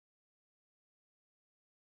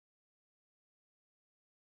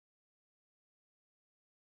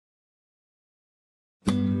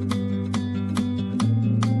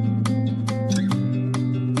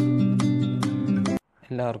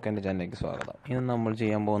എല്ലാവർക്കും എൻ്റെ ചാനലിലേക്ക് സ്വാഗതം. ഇന്ന് നമ്മൾ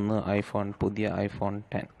ചെയ്യാൻ പോകുന്നത് പുതിയ ഐഫോൺ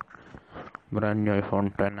 10 ബ്രാൻഡ് ന്യൂ ഐഫോൺ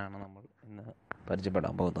 10 ആണ് നമ്മൾ ഇന്ന്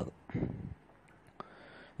പരിചയപ്പെടാൻ പോകുന്നത്.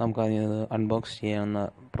 നമുക്കതിന് അൺബോക്സ് ചെയ്യാവുന്ന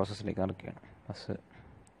പ്രോസസ്സിലേക്ക് ഇറക്കുകയാണ്. ഫസ്റ്റ്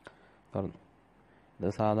തുറന്നു. ഇത്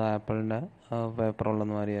സാധാ ആപ്പിളിൻ്റെ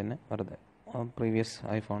പേപ്പറുള്ളെന്ന് മാതിരി തന്നെ വെറുതെ പ്രീവിയസ്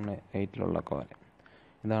ഐഫോൺ 8 പോലെ.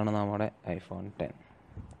 ഇതാണ് നമ്മുടെ ഐഫോൺ 10.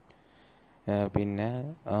 പിന്നെ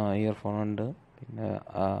ഇയർഫോൺ ഉണ്ട്, പിന്നെ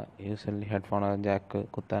യൂസ്വലി ഹെഡ്ഫോൺ ജാക്ക്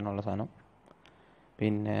കുത്താനുള്ള സാധനം,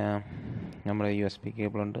 പിന്നെ നമ്മുടെ USB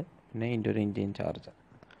കേബിളുണ്ട്, പിന്നെ ഇതിൻ്റെ ഒരു ഇഞ്ചിൻ ചാർജർ.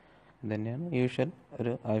 ഇത് തന്നെയാണ് യൂഷ്വൽ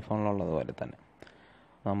ഒരു ഐഫോണിലുള്ളത് പോലെ തന്നെ.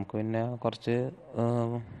 നമുക്ക് പിന്നെ കുറച്ച്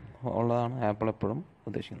ഉള്ളതാണ് ആപ്പിൾ എപ്പോഴും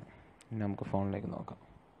ഉദ്ദേശിക്കുന്നത്. പിന്നെ നമുക്ക് ഫോണിലേക്ക് നോക്കാം.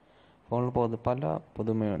 ഫോണിൽ പല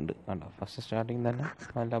പുതുമയുണ്ട്. കണ്ടോ, ഫസ്റ്റ് സ്റ്റാർട്ടിങ് തന്നെ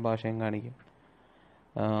എല്ലാ ഭാഷയും കാണിക്കും.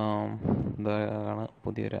 ഇതാണ്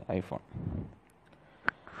പുതിയൊരു ഐഫോൺ.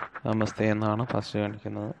 നമസ്തേ എന്നാണ് ഫസ്റ്റ്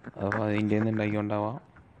കാണിക്കുന്നത്. അപ്പോൾ അത് ഇന്ത്യയിൽ നിന്ന് ഉണ്ടാക്കിക്കൊണ്ടാവാം.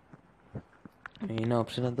 മെയിൻ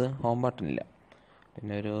ഓപ്ഷൻ അത് ഹോം ബട്ടൺ ഇല്ല.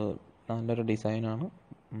 പിന്നെ നല്ലൊരു ഡിസൈനാണ്.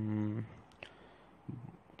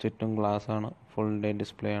 ചുറ്റും ഗ്ലാസ്സാണ്, ഫുൾ ഡേ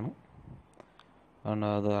ഡിസ്പ്ലേ ആണ്.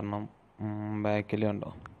 അത് കാരണം ബാക്കിൽ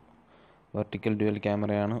കണ്ടോ വെർട്ടിക്കൽ ഡ്യുവൽ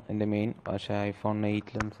ക്യാമറയാണ് എൻ്റെ മെയിൻ. പക്ഷേ ഐഫോൺ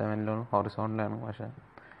 8ലും 7ലും ഹൊറിസോണ്ടലാണ്. പക്ഷേ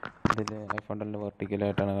ഇതിൽ ഐഫോൺ 10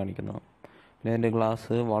 വെർട്ടിക്കലായിട്ടാണ് കാണിക്കുന്നത്. പിന്നെ ഇതിൻ്റെ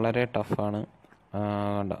ഗ്ലാസ് വളരെ ടഫാണ്.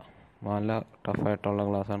 കണ്ടോ, നല്ല ടഫായിട്ടുള്ള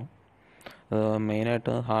ഗ്ലാസ്സാണ്.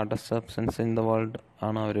 മെയിനായിട്ട് hardest substance in the world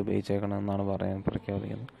ആണ് അവർ ഉപയോഗിച്ചേക്കണമെന്നാണ്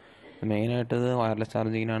പ്രഖ്യാപിക്കുന്നത്. മെയിനായിട്ട് ഇത് വയർലെസ്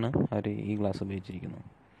ചാർജിങ്ങിനാണ് അവർ ഈ ഗ്ലാസ് ഉപയോഗിച്ചിരിക്കുന്നത്.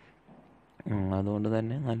 അതുകൊണ്ട്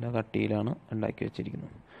തന്നെ നല്ല കട്ടിയിലാണ് ഉണ്ടാക്കി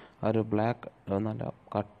വെച്ചിരിക്കുന്നത്. ഒരു നല്ല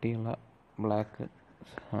കട്ടിയുള്ള ബ്ലാക്ക്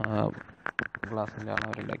ഗ്ലാസ്സിലാണ്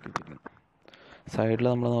അവർ ഉണ്ടാക്കി വെച്ചിരിക്കുന്നത്. സൈഡിൽ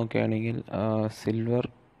നമ്മൾ നോക്കുകയാണെങ്കിൽ സിൽവർ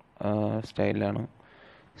സ്റ്റൈലാണ്,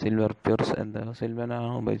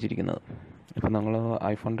 സിൽവറാണ് ഉപയോഗിച്ചിരിക്കുന്നത്. ഇപ്പം നമ്മൾ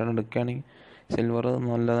ഐഫോൺ 10 എടുക്കുകയാണെങ്കിൽ സിൽവർ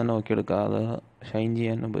നല്ല തന്നെ നോക്കിയെടുക്കുക. അത് ഷൈൻ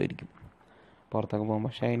ചെയ്യാൻ ഉപകരിക്കും. പുറത്തൊക്കെ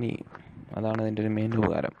പോകുമ്പോൾ ഷൈൻ ചെയ്യും. അതാണ് ഇതിൻ്റെ ഒരു മെയിൻ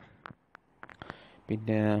ഉപകാരം.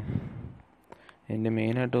 പിന്നെ ഇതിൻ്റെ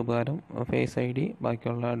മെയിനായിട്ട് ഉപകാരം ഫേസ് ID,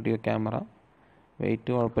 ബാക്കിയുള്ള ഡ്യുവൽ ക്യാമറ,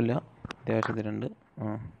 വെയിറ്റ് കുഴപ്പമില്ല, അത്യാവശ്യത്തിനുണ്ട്.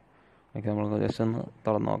 ഓക്കെ, നമ്മൾ ജസ്റ്റ് ഒന്ന്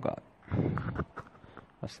തുറന്ന് നോക്കാം.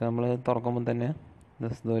 ഫസ്റ്റ് നമ്മൾ തുറക്കുമ്പോൾ തന്നെ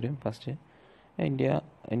ജസ്റ്റ് വരും. ഫസ്റ്റ് ഇന്ത്യ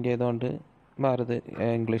ആയതുകൊണ്ട് ഭാരത്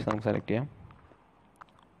ഇംഗ്ലീഷ് നമുക്ക് സെലക്ട് ചെയ്യാം.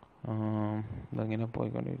 ഇതങ്ങനെ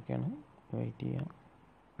പോയിക്കൊണ്ടിരിക്കുകയാണ്, വെയിറ്റ് ചെയ്യാം.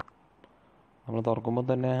 നമ്മൾ തുറക്കുമ്പോൾ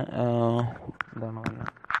തന്നെ ഇതാണ്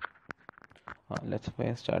ലെറ്റ്സ് പ്ലേ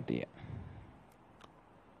സ്റ്റാർട്ട് ചെയ്യാം.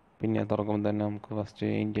 പിന്നെ തുറക്കുമ്പോൾ തന്നെ നമുക്ക്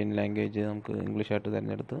ഫസ്റ്റ് ഇന്ത്യൻ ലാംഗ്വേജ് നമുക്ക് ഇംഗ്ലീഷായിട്ട്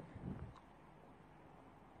തിരഞ്ഞെടുത്ത്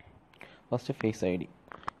ഫസ്റ്റ് ഫേസ്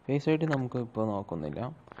ID നമുക്ക് ഇപ്പോൾ നോക്കുന്നില്ല,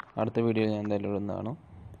 അടുത്ത വീഡിയോയിൽ ഞാൻ എന്തായാലും ഇടുന്നതാണ്.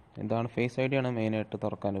 എന്താണ് ഫേസ് ID ആണ് മെയിനായിട്ട്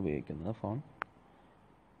തുറക്കാൻ ഉപയോഗിക്കുന്നത് ഫോൺ.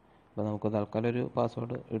 അപ്പോൾ നമുക്ക് തൽക്കാലം ഒരു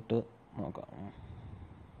പാസ്വേഡ് ഇട്ട് നോക്കാം.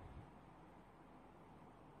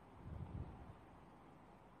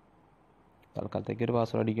 തൽക്കാലത്തേക്ക് ഒരു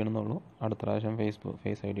പാസ്വേഡ് അടിക്കണമെന്നുള്ളൂ. അടുത്ത പ്രാവശ്യം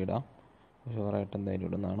ഫേസ് ID ഇടാം. ഷുവറായിട്ട് എന്തായാലും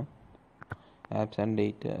ഇടുന്നതാണ്. ആപ്സ് ആൻഡ്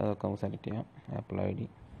ഡേറ്റ് അതൊക്കെ നമുക്ക് സെലക്ട് ചെയ്യാം. ആപ്പിൾ ID,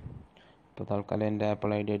 ഇപ്പോൾ തൽക്കാലം എൻ്റെ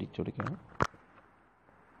ആപ്പിൾ ID അടിച്ചു കൊടുക്കണം.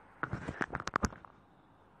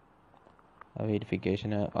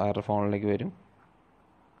 വെരിഫിക്കേഷൻ വേറെ ഫോണിലേക്ക് വരും.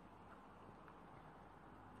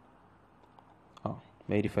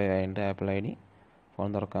 വെരിഫൈ ആയിട്ട് ആപ്പിൾ ID ഫോൺ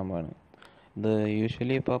തുറക്കാൻ പോവാണ്. ഇത്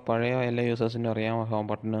യൂഷ്വലി ഇപ്പോൾ പഴയ എല്ലാ യൂസേഴ്സിനും അറിയാം ഹോം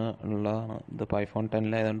ബട്ടൺ ഉള്ളതാണ്. ഇതിപ്പോൾ ഐഫോൺ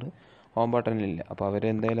 10 ഹോം ബട്ടണില്ല. അപ്പോൾ അവർ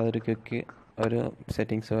എന്തായാലും അതൊരു ഒരു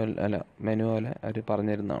സെറ്റിങ്സ് മെനു പോലെ അവർ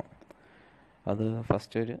പറഞ്ഞിരുന്നതാണ്. അത്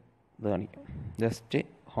ഫസ്റ്റ് ഒരു ഇത് കാണിക്കും. ജസ്റ്റ്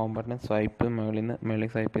ഹോം ബട്ടൺ സ്വൈപ്പ് മേളിൽ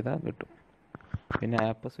സ്വൈപ്പ് ചെയ്താൽ കിട്ടും. പിന്നെ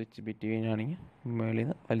ആപ്പ് സ്വിച്ച് ബിറ്റ്വീൻ ആണെങ്കിൽ മേളിൽ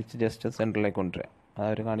നിന്ന് വലിച്ച് ജസ്റ്റ് സെൻറ്ററിലേക്ക് കൊണ്ടുവരിക.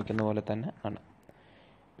 അതവർ കാണിക്കുന്ന പോലെ തന്നെ ആണ്.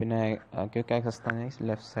 പിന്നെ ക്വിക്ക് ആക്സസ് തന്നെ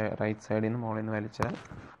റൈറ്റ് സൈഡിൽ നിന്ന് മുകളിൽ നിന്ന് വലിച്ചാൽ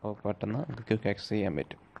പെട്ടെന്ന് ക്വിക്ക് ആക്സസ് ചെയ്യാൻ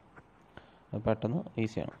പറ്റും. അത് പെട്ടെന്ന്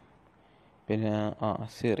ഈസിയാണ്. പിന്നെ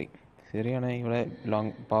സിറിയാണ് ഇവിടെ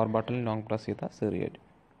പവർ ബട്ടണിൽ ലോങ് പ്രസ് ചെയ്താൽ സിറി വരും.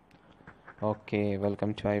 Okay, welcome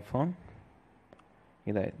to iPhone.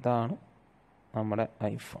 ഇതാണ് നമ്മുടെ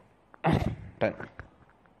ഐഫോൺ 10.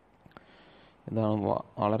 ഇതാണ്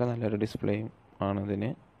വളരെ നല്ലൊരു ഡിസ്പ്ലേയും ആണ് ഇതിന്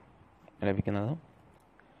ലഭിക്കുന്നത്.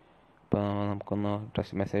 ഇപ്പോൾ നമുക്കൊന്ന്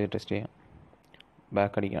മെസ്സേജ് ടെസ്റ്റ് ചെയ്യാം.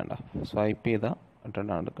 ബാക്ക് അടിക്കണ്ട, സ്വൈപ്പ് ചെയ്താൽ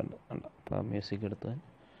ഇട്ടിട്ടാണ് എടുക്കേണ്ടത്. അപ്പോൾ മ്യൂസിക് എടുത്ത്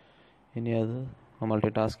ഇനി അത്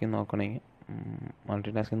മൾട്ടി ടാസ്കിങ് നോക്കണമെങ്കിൽ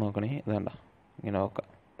ഇത് കണ്ട ഇങ്ങനെ നോക്കാം.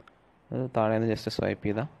 അത് താഴെ നിന്ന് ജസ്റ്റ് സ്വൈപ്പ്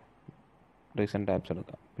ചെയ്താൽ റീസെൻറ്റ് ആപ്സ്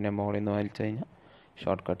എടുക്കാം. പിന്നെ മുകളിൽ നിന്ന് വലിച്ചു കഴിഞ്ഞാൽ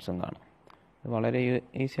ഷോർട്ട് കട്ട്സും കാണാം. ഇത് വളരെ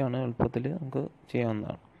ഈസിയാണ്, എളുപ്പത്തിൽ നമുക്ക്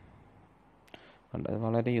ചെയ്യാവുന്നതാണ്. അത്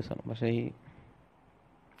വളരെ യൂസാണ്. പക്ഷേ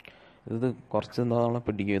ഇത് കുറച്ച് നാളെ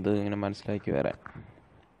പിടിക്കും ഇത് ഇങ്ങനെ മനസ്സിലാക്കി വരാൻ.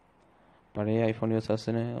 പഴയ ഐഫോൺ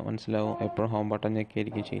യൂസേഴ്സിന് മനസ്സിലാവും എപ്പോഴും ഹോം ബട്ടൺ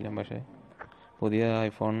ഞെക്കിയായിരിക്കും ശീലം. പക്ഷേ പുതിയ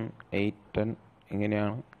ഐഫോൺ 8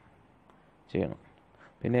 ഇങ്ങനെയാണ് ചെയ്യണം.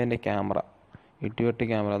 പിന്നെ എൻ്റെ ക്യാമറ ഇടിവെട്ട്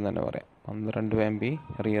ക്യാമറ എന്ന് തന്നെ പറയാം. 12 MP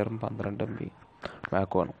റിയറും 12 MP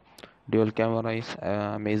ബാക്കുമാണ്. Dual camera is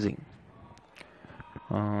amazing.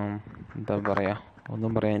 എന്താ പറയുക,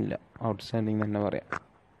 ഒന്നും പറയാനില്ല, ഔട്ട്സ്റ്റാൻഡിങ് തന്നെ പറയാം.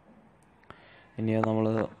 ഇനി നമ്മൾ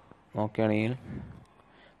നോക്കുകയാണെങ്കിൽ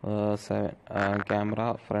ക്യാമറ,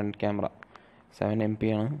 ഫ്രണ്ട് ക്യാമറ 7 MP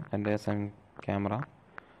ആണ് എൻ്റെ ക്യാമറ.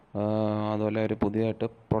 അതുപോലെ ഒരു പുതിയതായിട്ട്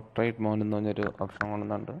പോർട്രേറ്റ് മോഡ് എന്ന് പറഞ്ഞൊരു ഓപ്ഷൻ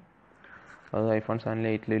കൊണ്ടുവന്നുണ്ട്. അത് ഐഫോൺ 7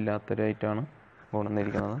 8 ഇല്ലാത്തൊരായിട്ടാണ്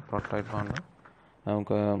കൊണ്ടുവന്നിരിക്കുന്നത്. പോർട്രേറ്റ് മോഡ്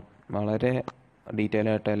നമുക്ക് വളരെ ഡീറ്റെയിൽ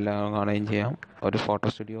ആയിട്ട് എല്ലാം കാണുകയും ചെയ്യാം. ഒരു ഫോട്ടോ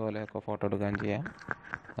സ്റ്റുഡിയോ പോലെയൊക്കെ ഫോട്ടോ എടുക്കുകയും ചെയ്യാം.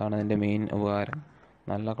 അതാണ് അതിൻ്റെ മെയിൻ ഉപകാരം.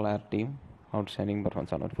 നല്ല ക്ലാരിറ്റിയും ഔട്ട്സ്റ്റാൻഡിങ്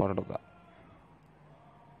പെർഫോമൻസാണ് ഒരു ഫോട്ടോ എടുക്കുക.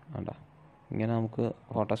 വേണ്ട, ഇങ്ങനെ നമുക്ക്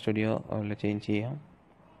ഫോട്ടോ സ്റ്റുഡിയോ പോലെ ചേഞ്ച് ചെയ്യാം.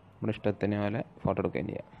 നമ്മുടെ ഇഷ്ടത്തിന് പോലെ ഫോട്ടോ എടുക്കുകയും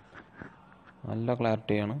ചെയ്യാം. നല്ല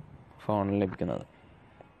ക്ലാരിറ്റിയാണ് ഫോണിൽ ലഭിക്കുന്നത്.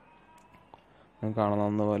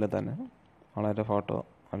 കാണുന്ന പോലെ തന്നെ വളരെ ഫോട്ടോ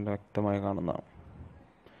നല്ല വ്യക്തമായി കാണുന്നതാണ്.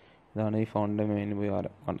 ഇതാണ് ഈ ഫോണിൻ്റെ മെയിൻ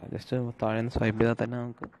ഉപകാരം. കണ്ട, ജസ്റ്റ് താഴെ നിന്ന് സ്വൈപ്പ് ചെയ്താൽ തന്നെ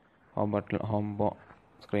നമുക്ക് ഹോം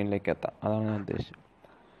സ്ക്രീനിലേക്ക് എത്താം. അതാണ് ഞാൻ ഉദ്ദേശിച്ചത്.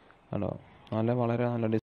 കണ്ടോ, വളരെ നല്ല